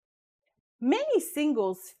Many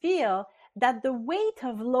singles feel that the weight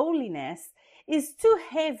of loneliness is too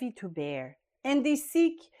heavy to bear, and they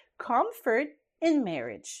seek comfort in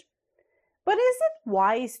marriage. But is it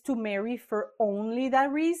wise to marry for only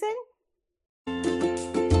that reason?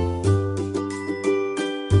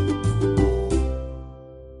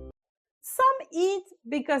 Some eat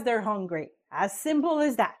because they're hungry, as simple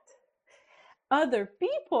as that. Other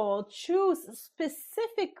people choose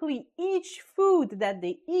specifically each food that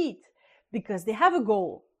they eat because they have a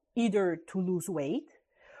goal, either to lose weight,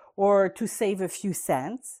 or to save a few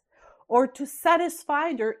cents, or to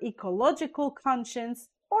satisfy their ecological conscience,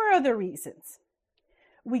 or other reasons.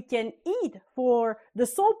 We can eat for the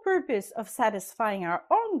sole purpose of satisfying our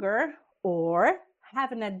hunger, or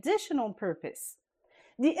have an additional purpose.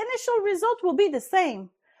 The initial result will be the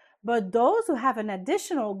same, but those who have an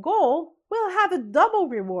additional goal will have a double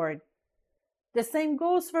reward. The same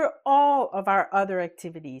goes for all of our other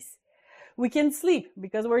activities. We can sleep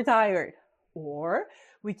because we're tired, or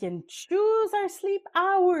we can choose our sleep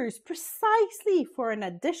hours precisely for an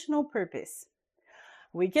additional purpose.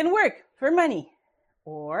 We can work for money,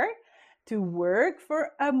 or to work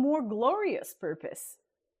for a more glorious purpose.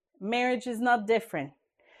 Marriage is not different.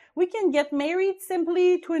 We can get married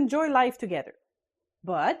simply to enjoy life together.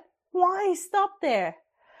 But why stop there?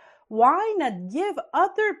 Why not give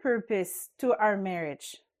other purpose to our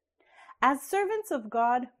marriage? As servants of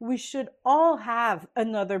God, we should all have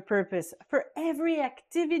another purpose for every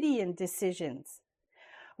activity and decisions.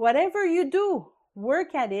 Whatever you do,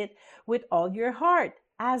 work at it with all your heart,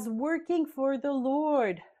 as working for the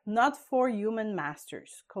Lord, not for human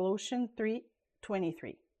masters. Colossians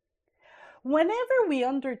 3:23. Whenever we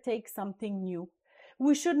undertake something new,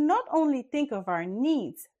 we should not only think of our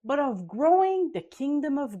needs, but of growing the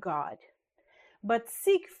kingdom of God. But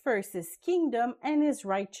seek first his kingdom and his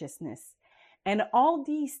righteousness, and all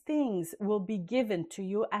these things will be given to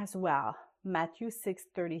you as well. Matthew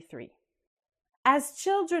 6:33. As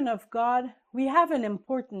children of God, we have an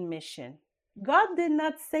important mission. God did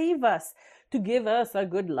not save us to give us a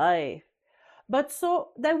good life, but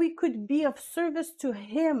so that we could be of service to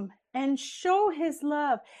him and show his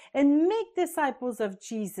love and make disciples of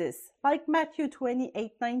Jesus, like Matthew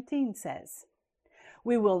 28:19 says.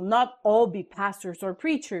 We will not all be pastors or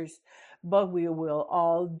preachers, but we will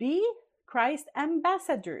all be Christ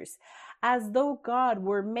ambassadors, as though God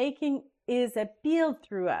were making his appeal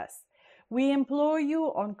through us. We implore you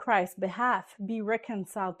on Christ's behalf, be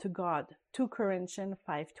reconciled to God. 2 Corinthians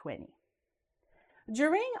 5:20.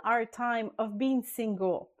 During our time of being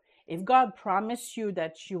single, if God promised you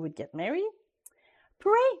that you would get married,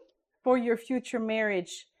 pray for your future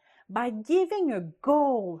marriage by giving a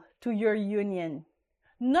goal to your union.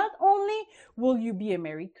 Not only will you be a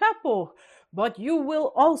married couple, but you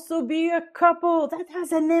will also be a couple that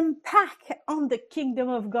has an impact on the kingdom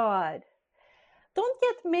of God. Don't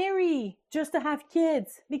get married just to have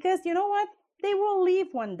kids, because you know what? They will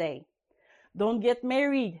leave one day. Don't get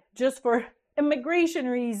married just for immigration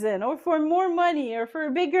reason, or for more money, or for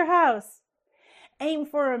a bigger house. Aim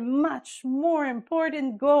for a much more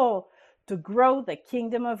important goal: to grow the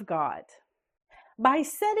kingdom of God. By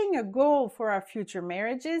setting a goal for our future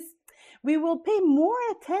marriages, we will pay more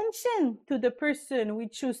attention to the person we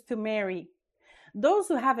choose to marry. Those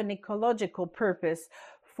who have an ecological purpose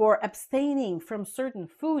for abstaining from certain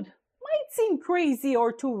food might seem crazy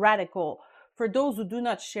or too radical for those who do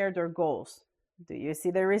not share their goals. Do you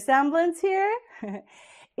see the resemblance here?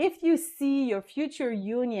 If you see your future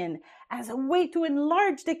union as a way to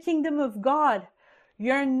enlarge the kingdom of God,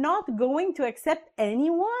 you're not going to accept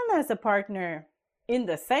anyone as a partner. In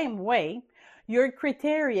the same way, your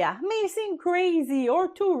criteria may seem crazy or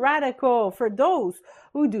too radical for those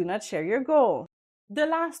who do not share your goal. The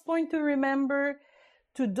last point to remember: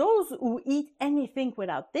 to those who eat anything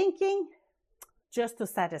without thinking, just to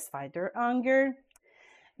satisfy their hunger,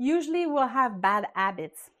 usually will have bad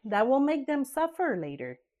habits that will make them suffer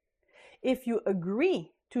later. If you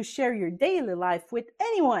agree to share your daily life with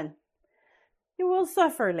anyone, you will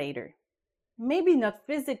suffer later. Maybe not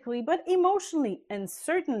physically, but emotionally, and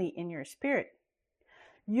certainly in your spirit.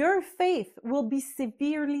 Your faith will be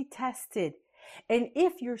severely tested, and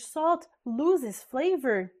if your salt loses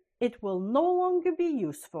flavor, it will no longer be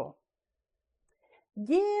useful.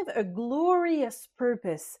 Give a glorious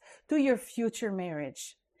purpose to your future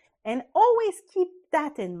marriage, and always keep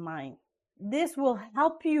that in mind. This will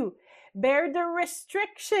help you bear the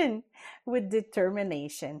restriction with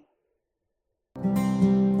determination.